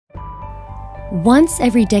Once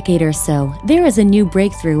every decade or so, there is a new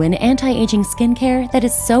breakthrough in anti-aging skincare that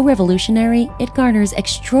is so revolutionary, it garners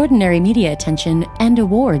extraordinary media attention and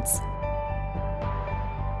awards.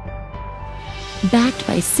 Backed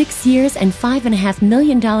by 6 years and $5.5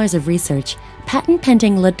 million of research,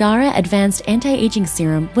 patent-pending Ladara Advanced Anti-Aging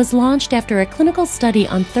Serum was launched after a clinical study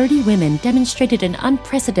on 30 women demonstrated an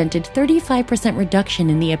unprecedented 35% reduction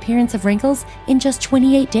in the appearance of wrinkles in just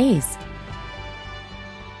 28 days.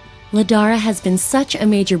 Ladara has been such a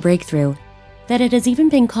major breakthrough that it has even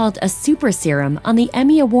been called a super serum on the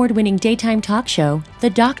Emmy Award-winning daytime talk show, The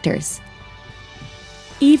Doctors.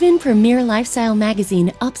 Even premier lifestyle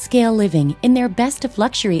magazine Upscale Living, in their Best of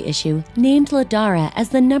Luxury issue, named Ladara as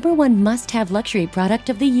the #1 must-have luxury product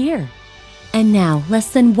of the year. And now,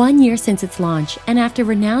 less than 1 year since its launch, and after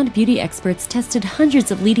renowned beauty experts tested hundreds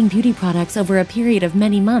of leading beauty products over a period of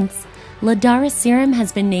many months, Ladara Serum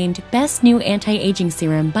has been named Best New Anti-Aging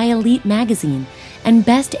Serum by Elite Magazine and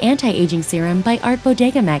Best Anti-Aging Serum by Art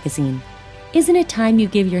Bodega Magazine. Isn't it time you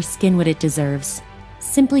give your skin what it deserves?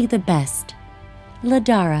 Simply the best.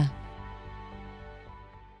 Ladara.